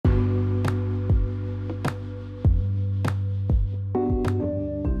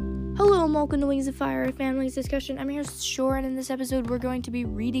welcome to Wings of Fire, a family's discussion. I'm your host, Shore, and in this episode, we're going to be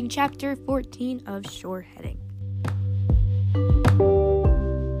reading Chapter 14 of Shore Heading.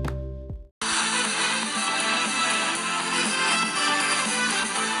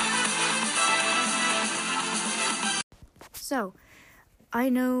 So, I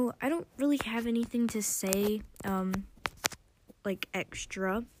know I don't really have anything to say,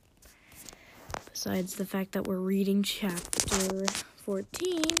 extra, besides the fact that we're reading Chapter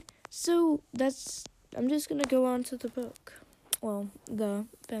 14, so I'm just gonna go on to the book. Well, the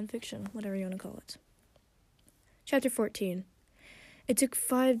fan fiction, whatever you want to call it. Chapter 14. It took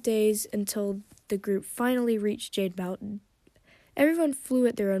 5 days until the group finally reached Jade Mountain. Everyone flew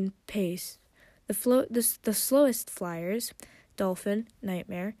at their own pace. The slowest flyers, Dolphin,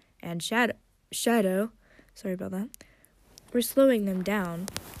 Nightmare, and Shadow, sorry about that, were slowing them down,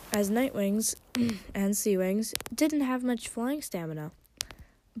 as Nightwings and Seawings didn't have much flying stamina.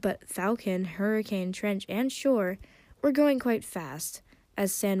 But Falcon, Hurricane, Trench, and Shore were going quite fast,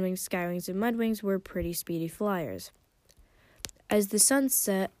 as Sandwings, Skywings, and Mudwings were pretty speedy flyers. As the sun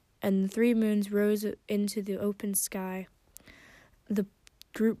set and the 3 moons rose into the open sky, the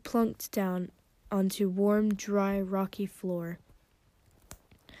group plunked down onto warm, dry, rocky floor.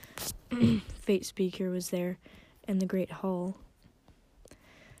 Fate Speaker was there in the great hall.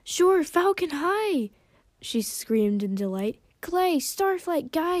 "Shore, Falcon, hi!" she screamed in delight. "Clay,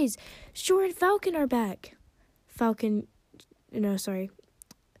 Starflight, guys! Shore and Falcon are back!"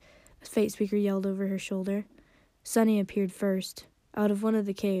 Fate Speaker yelled over her shoulder. Sunny appeared first, out of one of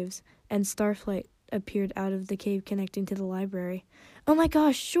the caves, and Starflight appeared out of the cave connecting to the library. "Oh my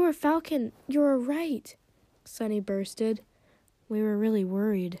gosh, Shore, Falcon, you're right!" Sunny bursted. "We were really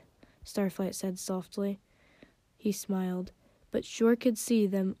worried," Starflight said softly. He smiled, but Shore could see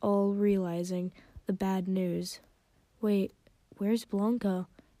them all realizing the bad news. "Wait, where's Blanca?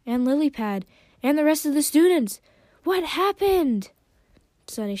 And Lilypad? And the rest of the students? What happened?"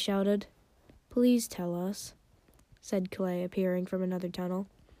 Sunny shouted. "Please tell us," said Clay, appearing from another tunnel.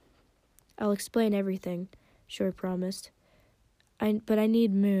 "I'll explain everything," Shore promised. But I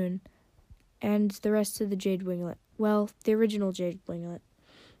need Moon and the rest of the Jade Winglet. Well, the original Jade Winglet,"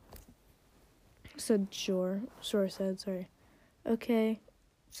 said Shore. Shore said, sorry. "Okay,"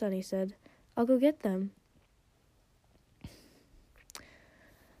 Sunny said. "I'll go get them."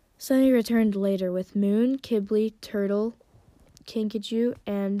 Sunny returned later with Moon, Kibbley, Turtle, Kinkajou,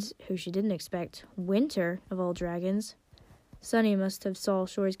 and, who she didn't expect, Winter, of all dragons. Sunny must have saw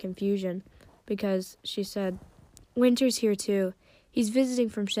Shore's confusion, because she said, "Winter's here too. He's visiting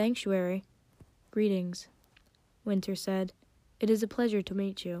from Sanctuary." "Greetings," Winter said. "It is a pleasure to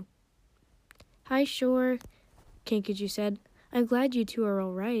meet you." "Hi, Shore," Kinkajou said. "I'm glad you two are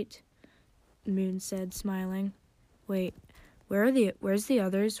all right," Moon said, smiling. "Wait, where's the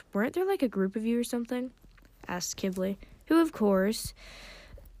others? Weren't there like a group of you or something?" asked Kibbley, who, of course,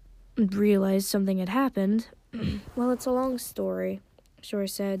 realized something had happened. "Well, it's a long story," Shore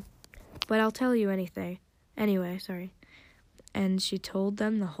said, "but I'll tell you anyway, sorry. And she told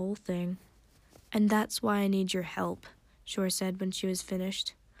them the whole thing. "And that's why I need your help," Shore said when she was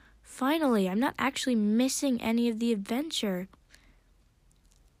finished. "Finally, I'm not actually missing any of the adventure."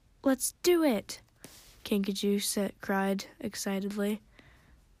 "Let's do it," Kinkajou cried excitedly.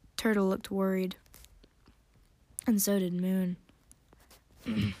 Turtle looked worried. And so did Moon.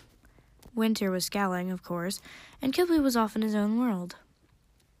 Winter was scowling, of course, and Kibbley was off in his own world.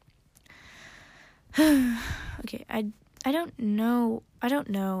 Okay, I don't know.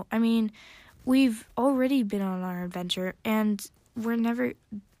 I mean, we've already been on our adventure, and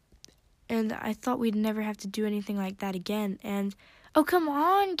I thought we'd never have to do anything like that again, and... "Oh, come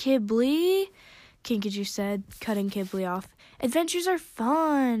on, Kibbley," Kinkajou said, cutting Kibbley off. "Adventures are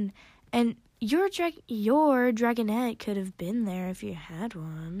fun, and your dragonette could have been there if you had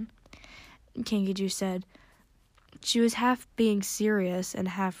one," Kinkajou said. She was half being serious and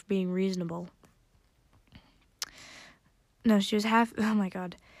half being reasonable. No, she was half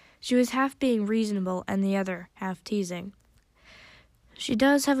being reasonable and the other half teasing. "She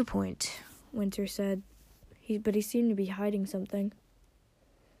does have a point," Winter said. But he seemed to be hiding something.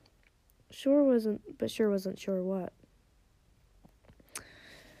 Shore wasn't sure what.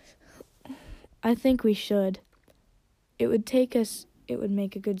 "I think we should. It would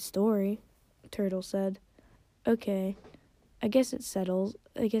make a good story," Turtle said. "Okay, I guess it's settled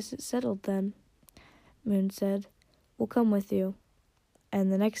then," Moon said. "We'll come with you."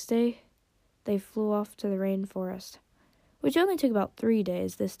 And the next day, they flew off to the rainforest, which only took about 3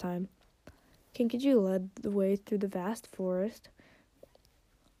 days this time. Kinkajou led the way through the vast forest,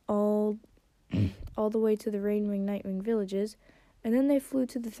 all the way to the Rainwing Nightwing villages, and then they flew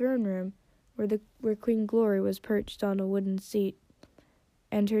to the throne room, where Queen Glory was perched on a wooden seat,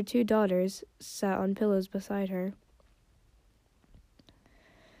 and her 2 daughters sat on pillows beside her.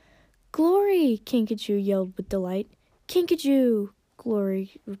 "Glory!" Kinkajou yelled with delight. "Kinkajou!"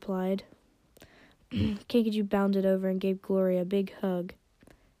 Glory replied. Kinkajou bounded over and gave Glory a big hug.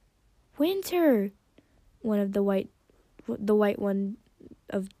 "Winter!" The white one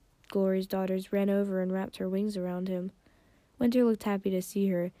of Glory's daughters ran over and wrapped her wings around him. Winter looked happy to see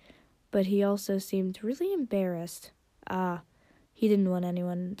her, but he also seemed really embarrassed. He didn't want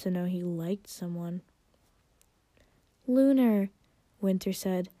anyone to know he liked someone. "Lunar," Winter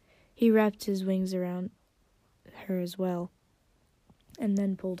said. He wrapped his wings around her as well, and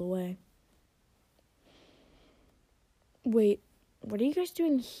then pulled away. "Wait, what are you guys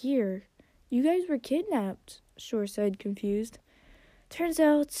doing here? You guys were kidnapped," Shore said, confused. "Turns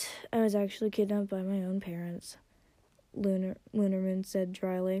out I was actually kidnapped by my own parents," Lunar Moon said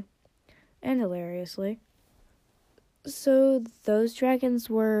dryly and hilariously. "So those dragons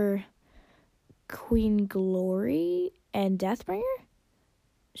were Queen Glory and Deathbringer?"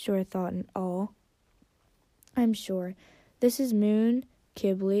 Shore thought in awe. "I'm sure. This is Moon,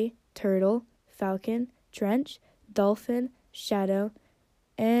 Kibbley, Turtle, Falcon, Trench, Dolphin, Shadow,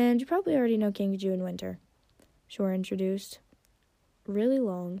 and you probably already know Kinkajou and Winter," Shore introduced. Really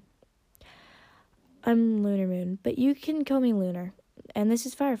long. "I'm Lunar Moon, but you can call me Lunar. And this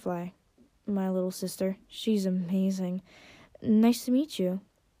is Firefly, my little sister. She's amazing. Nice to meet you."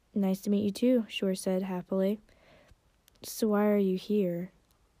 "Nice to meet you too," Shore said happily. "So why are you here?"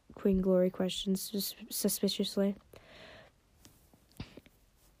 Queen Glory questioned suspiciously.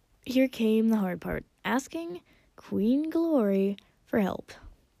 Here came the hard part, asking Queen Glory for help.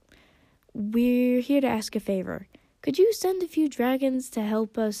 "We're here to ask a favor. Could you send a few dragons to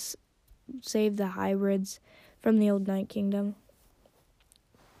help us save the hybrids from the old Night Kingdom?"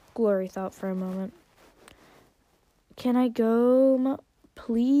 Glory thought for a moment. "Can I go,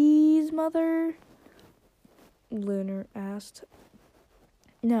 please, Mother?" Lunar asked.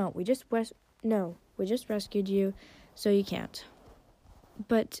 No, we just rescued you, so you can't.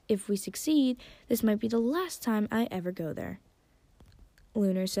 But if we succeed, this might be the last time I ever go there,"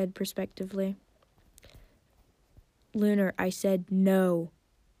 Lunar said prospectively. "Lunar, I said no,"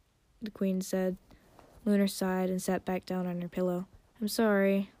 the Queen said. Lunar sighed and sat back down on her pillow. I'm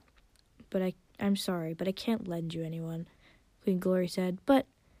sorry, but I can't lend you anyone," Queen Glory said. "But,"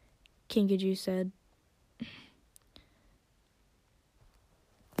 Kinkajou said,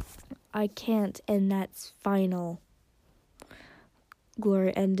 "I can't, and that's final,"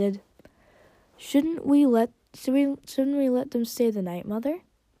 Glory ended. Shouldn't we let them stay the night, Mother?"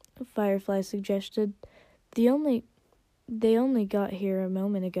 Firefly suggested. They only got here a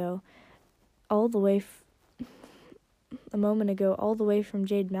moment ago, all the way from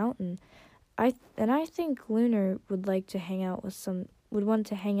Jade Mountain. I think Lunar would want to hang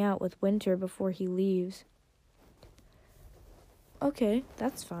out with Winter before he leaves." "Okay,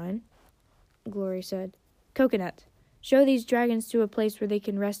 that's fine," Glory said. "Coconut, show these dragons to a place where they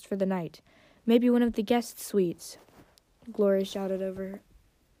can rest for the night. Maybe one of the guest suites," Glory shouted over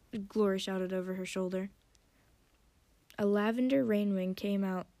her shoulder. A lavender rainwing came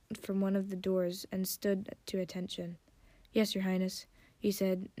out from one of the doors and stood to attention. "Yes, Your Highness," he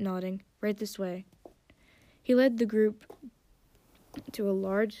said, nodding. "Right this way." He led the group to a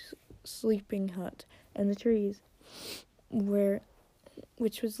large sleeping hut in the trees,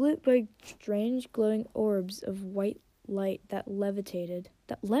 which was lit by strange glowing orbs of white light that levitated.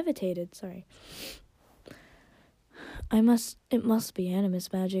 It must be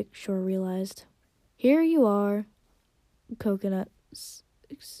Animus magic, Shore realized. "Here you are,"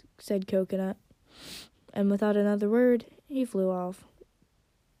 said Coconut, and without another word, he flew off.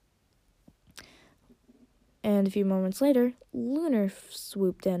 And a few moments later, Lunar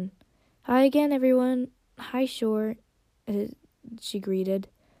swooped in. "Hi again, everyone." "Hi, Shore," she greeted.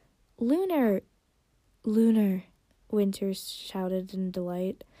 Lunar, Winter shouted in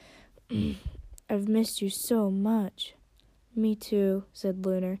delight. "I've missed you so much." "Me too," said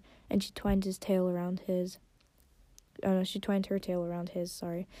Lunar, and she twined her tail around his.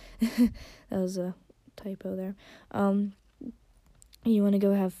 Sorry. That was a typo there. "You want to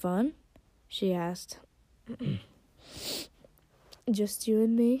go have fun?" she asked. "Just you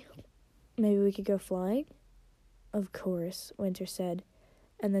and me? Maybe we could go flying?" "Of course," Winter said,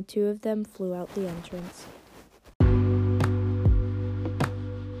 and the two of them flew out the entrance.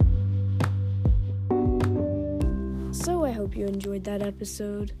 So I hope you enjoyed that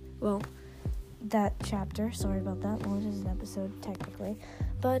episode. Well, that chapter. Sorry about that. Well, it is an episode technically,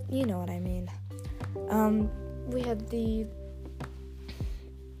 but you know what I mean. We had the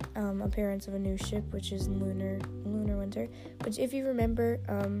appearance of a new ship, which is Lunar Winter. Which, if you remember,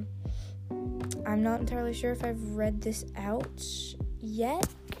 I'm not entirely sure if I've read this out yet.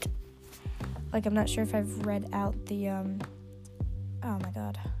 Like, I'm not sure if I've read out the, oh my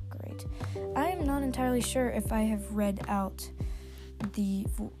god, great. I am not entirely sure if I have read out the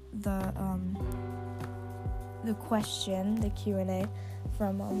question, the Q&A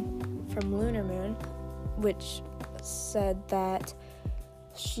from Lunar Moon, which said that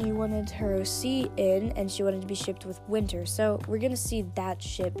she wanted her OC in, and she wanted to be shipped with Winter. So we're gonna see that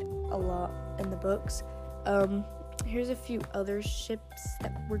ship a lot in the books. Here's a few other ships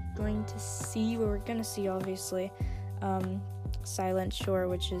that we're going to see. Well, we're gonna see, obviously, Silent Shore,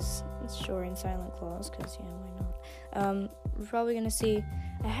 which is Shore in Silent Claws, because, yeah, why not? We're probably gonna see,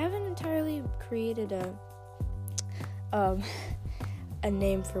 I haven't entirely created a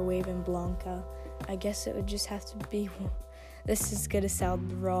name for Wave and Blanca. I guess it would just have to be, this is gonna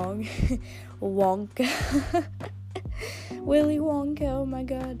sound wrong, Wonka. Willy Wonka, oh my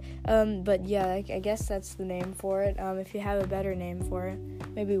god. But yeah, I guess that's the name for it. If you have a better name for it,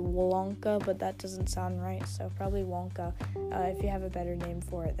 maybe Wonka, but that doesn't sound right, so probably Wonka. If you have a better name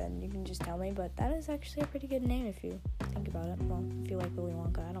for it, then you can just tell me, but that is actually a pretty good name if you think about it. Well, if you like Willy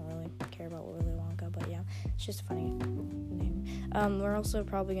Wonka, I don't really care about Willy Wonka, but yeah, it's just a funny name. We're also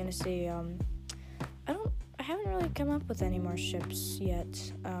probably gonna see, I haven't really come up with any more ships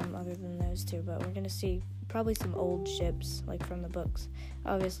yet, other than those two, but we're gonna see probably some old ships, like from the books.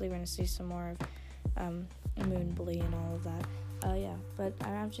 Obviously, we're gonna see some more of Moonblee and all of that. Yeah, but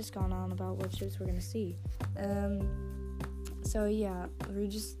I've just gone on about what ships we're gonna see. So yeah,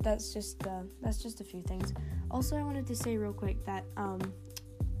 that's just a few things. Also, I wanted to say real quick that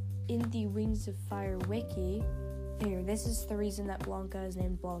in the Wings of Fire wiki, here, this is the reason that Blanca is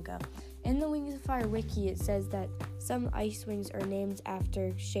named Blanca. In the Wings of Fire wiki, it says that some ice wings are named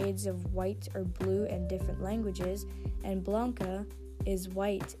after shades of white or blue in different languages, and Blanca is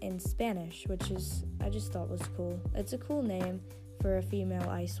white in Spanish, which is, I just thought was cool. It's a cool name for a female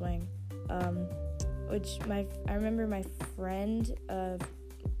ice wing. I remember my friend,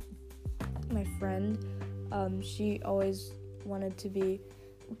 she always wanted to be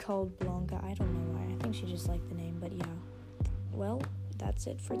called Blanca. I don't know why. I think she just liked the name, but yeah. Well, that's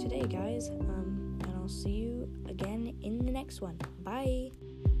it for today, guys. And I'll see you again in the next one. Bye!